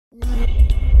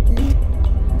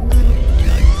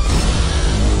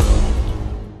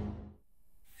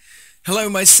Hello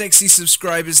my sexy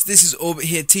subscribers, this is Orbit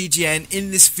here, TGN.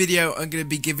 In this video I'm going to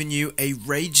be giving you a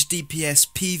Rage DPS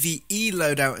PVE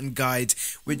loadout and guide,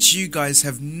 which you guys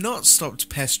have not stopped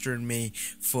pestering me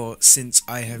for since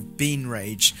I have been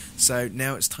Rage. So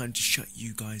now it's time to shut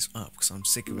you guys up, because I'm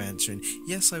sick of answering,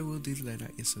 yes I will do the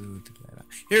loadout, yes I will do the loadout.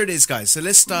 Here it is guys, so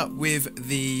let's start with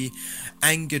the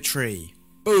anger tree.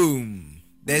 Boom!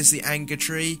 There's the anger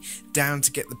tree, down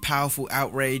to get the powerful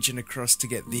outrage and across to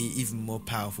get the even more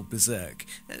powerful berserk.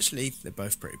 Actually, they're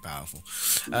both pretty powerful.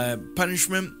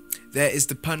 Punishment, there is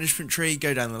the punishment tree,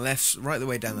 go down the left, right the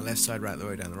way down the left side, right the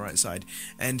way down the right side.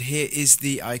 And here is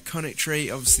the iconic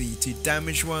tree, obviously 2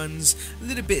 damage ones, a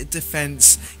little bit of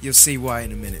defense, you'll see why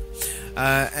in a minute.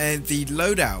 And the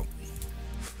loadout,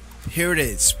 here it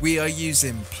is, we are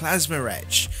using Plasma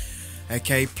Wretch.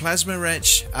 Okay, Plasma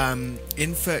Wretch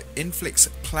inflicts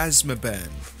plasma burn,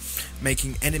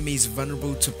 making enemies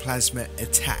vulnerable to plasma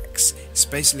attacks. It's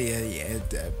basically a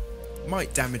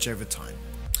might damage over time.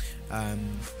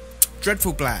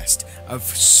 Dreadful Blast, a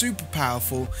super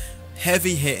powerful,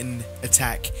 heavy hitting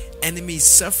attack. Enemies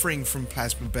suffering from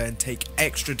plasma burn take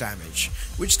extra damage,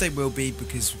 which they will be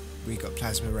because we got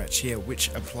Plasma Wretch here, which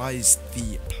applies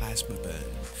the plasma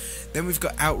burn. Then we've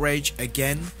got Outrage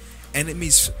again.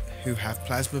 Enemies who have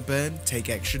plasma burn take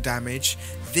extra damage.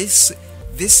 This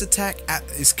attack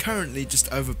is currently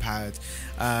just overpowered,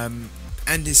 and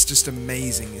it's just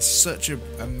amazing. It's such an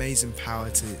amazing power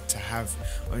to have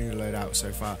on your loadout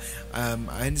so far.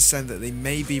 I understand that they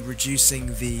may be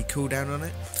reducing the cooldown on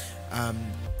it,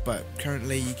 but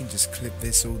currently you can just clip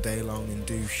this all day long and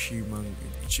do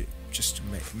just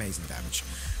amazing damage.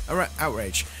 Alright,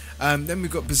 Outrage. Then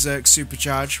we've got Berserk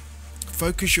Supercharge.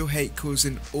 Focus your hate,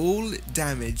 causing all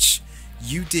damage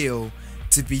you deal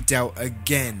to be dealt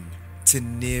again to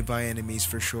nearby enemies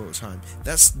for a short time.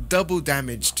 That's double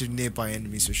damage to nearby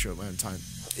enemies for a short amount of time.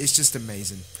 It's just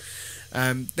amazing.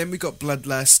 Then we got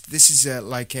Bloodlust. This is it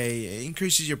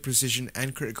increases your precision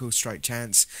and critical strike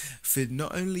chance for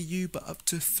not only you but up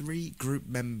to 3 group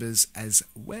members as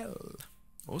well.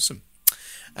 Awesome.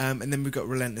 And then we've got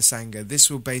Relentless Anger. This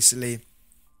will basically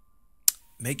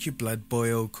make your blood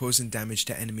boil, causing damage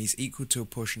to enemies equal to a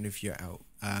portion of your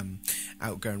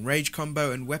outgoing rage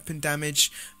combo and weapon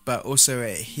damage, but also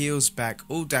it heals back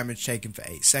all damage taken for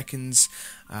 8 seconds,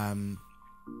 and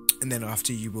then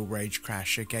after you will rage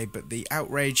crash, okay? But the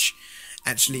outrage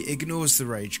actually ignores the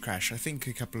rage crash. I think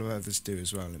a couple of others do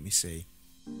as well, let me see.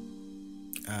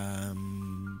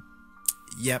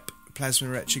 Yep, Plasma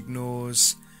Wretch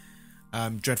ignores,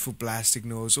 Dreadful Blast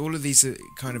ignores. All of these are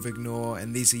kind of ignore,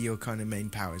 and these are your kind of main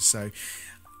powers, so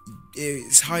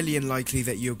it's highly unlikely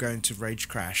that you're going to rage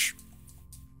crash.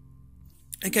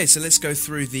 Okay, so let's go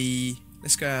through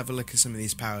let's go have a look at some of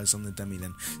these powers on the dummy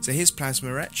then. So here's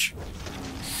Plasma Wretch.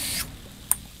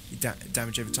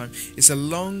 Damage over time. It's a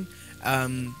long,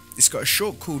 it's got a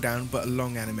short cooldown but a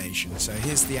long animation. So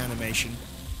here's the animation.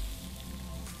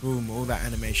 Boom, all that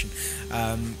animation.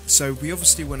 So we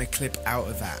obviously want to clip out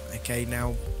of that, okay?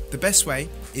 Now, the best way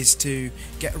is to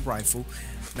get a rifle.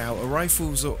 Now, a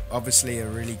rifle's obviously a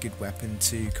really good weapon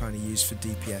to kind of use for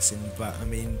DPSing, but I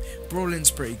mean, brawling's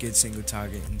pretty good single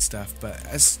target and stuff, but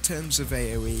as terms of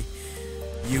AoE,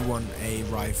 you want a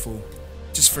rifle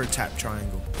just for a tap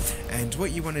triangle. And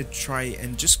what you want to try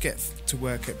and just get to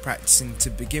work at practicing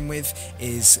to begin with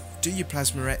is do your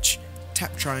Plasma Wretch,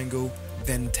 tap triangle,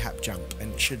 then tap jump,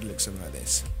 and it should look something like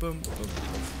this. Boom, boom, boom.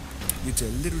 You do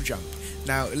a little jump.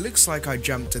 Now it looks like I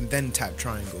jumped and then tap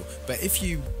triangle, but if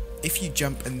you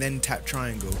jump and then tap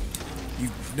triangle, you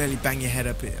nearly bang your head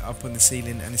up on the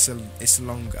ceiling, and it's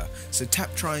longer. So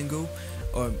tap triangle,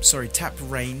 or sorry, tap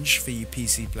range for you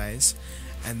PC players,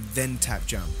 and then tap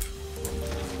jump,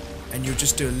 and you'll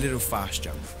just do a little fast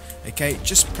jump. Okay,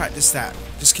 just practice that.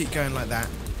 Just keep going like that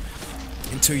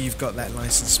until you've got that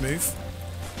nice and smooth.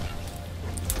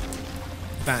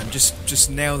 Bam, just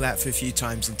nail that for a few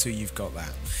times until you've got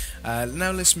that.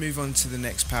 Now let's move on to the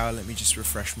next power. Let me just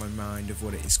refresh my mind of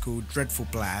what it is called. Dreadful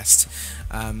Blast.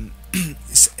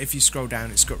 If you scroll down,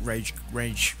 it's got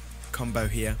range combo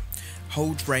here.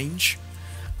 Hold range,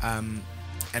 and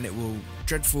it will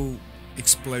Dreadful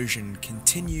Explosion,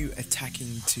 continue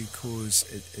attacking to cause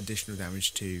additional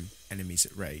damage to enemies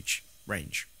at range.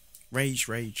 Rage.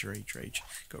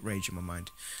 Got rage in my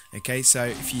mind. Okay, so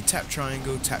if you tap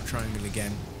triangle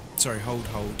again. Sorry,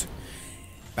 hold.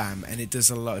 Bam, and it does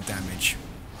a lot of damage.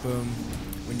 Boom.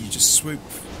 When you just swoop.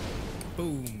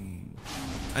 Boom.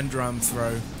 Underarm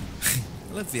throw.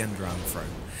 I love the underarm throw.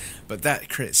 But that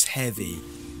crits heavy.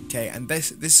 Okay, and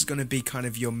this is going to be kind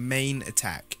of your main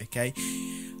attack. Okay,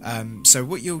 so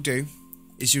what you'll do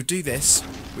is you'll do this,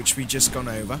 which we just gone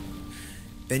over.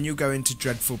 Then you'll go into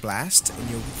Dreadful Blast, and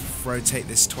you'll rotate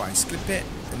this twice. Clip it,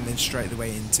 and then straight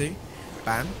away into,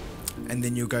 bam, and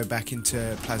then you'll go back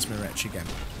into Plasma Wretch again.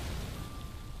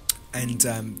 And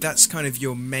that's kind of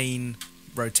your main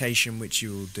rotation which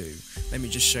you will do. Let me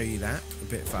just show you that a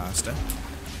bit faster.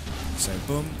 So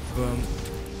boom, boom,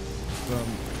 boom,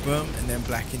 boom, and then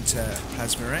back into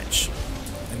Plasma Wretch,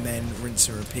 and then rinse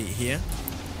and repeat here,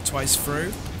 twice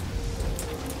through,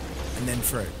 and then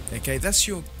through. Okay, that's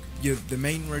the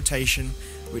main rotation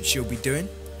which you'll be doing.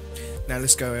 Now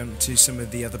let's go on to some of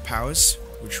the other powers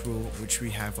which we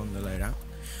have on the loadout.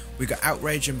 We've got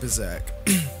Outrage and Berserk.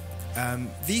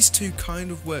 These two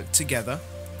kind of work together.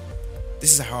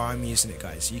 This is how I'm using it,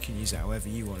 guys. You can use it however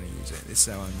you want to use it. This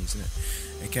is how I'm using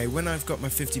it. Okay, when I've got my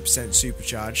 50%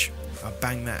 supercharge, I'll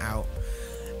bang that out,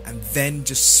 and then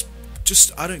just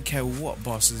I don't care what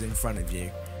boss is in front of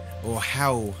you or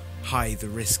how high the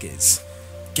risk is.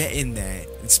 Get in there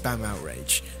and spam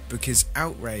Outrage, because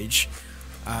Outrage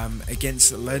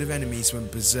against a load of enemies, when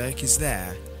Berserk is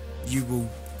there, you will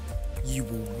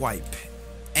wipe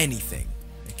anything.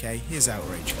 Okay, here's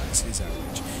Outrage, guys. Here's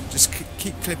Outrage. Just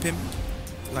keep clipping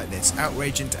like this.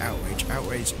 Outrage into Outrage,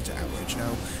 Outrage into Outrage.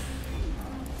 Now,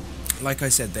 like I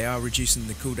said, they are reducing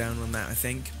the cooldown on that, I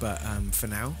think, but for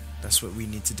now, that's what we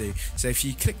need to do. So if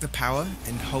you click the power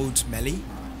and hold melee,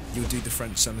 you'll do the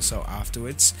front somersault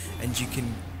afterwards, and you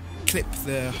can clip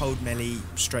the hold melee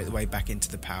straight away back into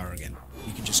the power again.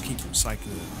 You can just keep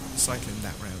cycling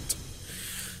that round.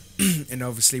 And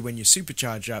obviously when you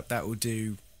supercharge up, that will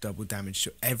do double damage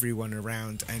to everyone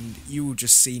around, and you will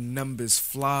just see numbers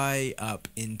fly up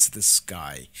into the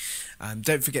sky.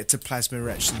 Don't forget to Plasma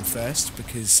Wretch them first,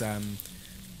 because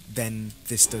then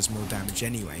this does more damage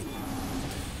anyway.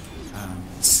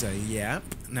 So yeah,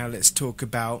 now let's talk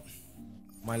about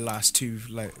my last two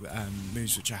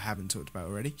moves which I haven't talked about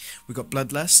already. We've got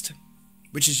Bloodlust,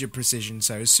 which is your precision,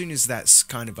 so as soon as that's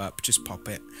kind of up, just pop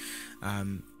it.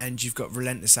 And you've got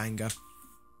Relentless Anger.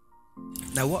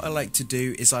 Now what I like to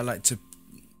do is I like to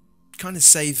kind of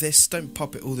save this. Don't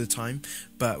pop it all the time,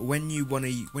 but when you want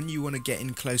to get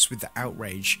in close with the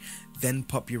Outrage, then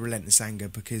pop your Relentless Anger,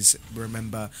 because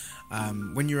remember,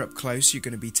 when you're up close, you're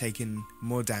going to be taking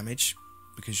more damage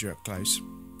because you're up close.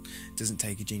 It doesn't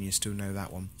take a genius to know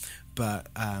that one, but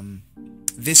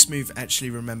this move actually,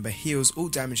 remember, heals all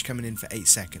damage coming in for 8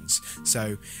 seconds.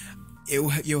 So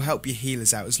you'll help your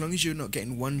healers out. As long as you're not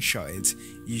getting one-shotted,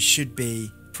 you should be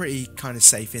pretty kind of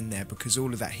safe in there, because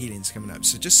all of that healing's coming up.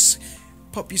 So just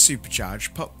pop your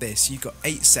supercharge, pop this. You've got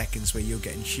 8 seconds where you're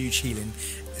getting huge healing.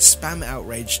 Spam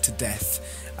Outrage to death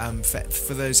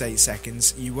for those 8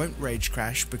 seconds. You won't rage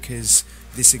crash because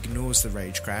this ignores the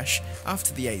rage crash.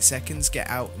 After the 8 seconds, get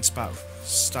out and start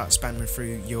spamming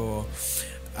through your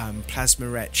Plasma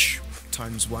Wretch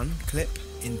 ×1 clip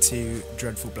into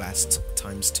Dreadful Blast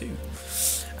 ×2.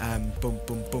 Boom,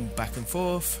 boom, boom, back and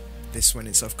forth. This when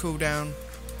it's off cooldown.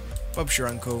 Bob's your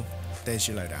uncle. There's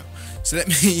your loadout. So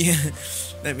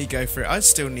let me go through it. I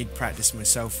still need practice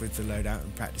myself with the loadout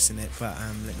and practicing it, but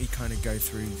let me kind of go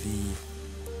through the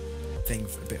thing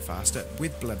a bit faster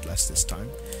with Bloodlust this time.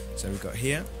 So we've got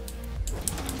here,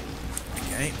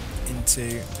 okay,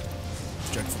 into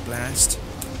Dreadful Blast.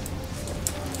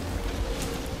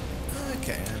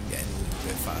 Okay, I'm getting a little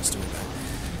bit faster with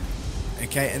that.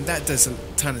 Okay, and that does a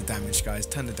ton of damage, guys,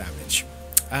 ton of damage.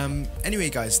 Anyway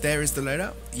guys, there is the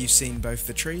loadout. You've seen both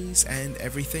the trees and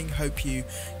everything. Hope you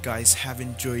guys have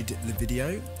enjoyed the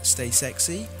video. Stay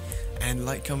sexy and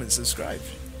like, comment, subscribe.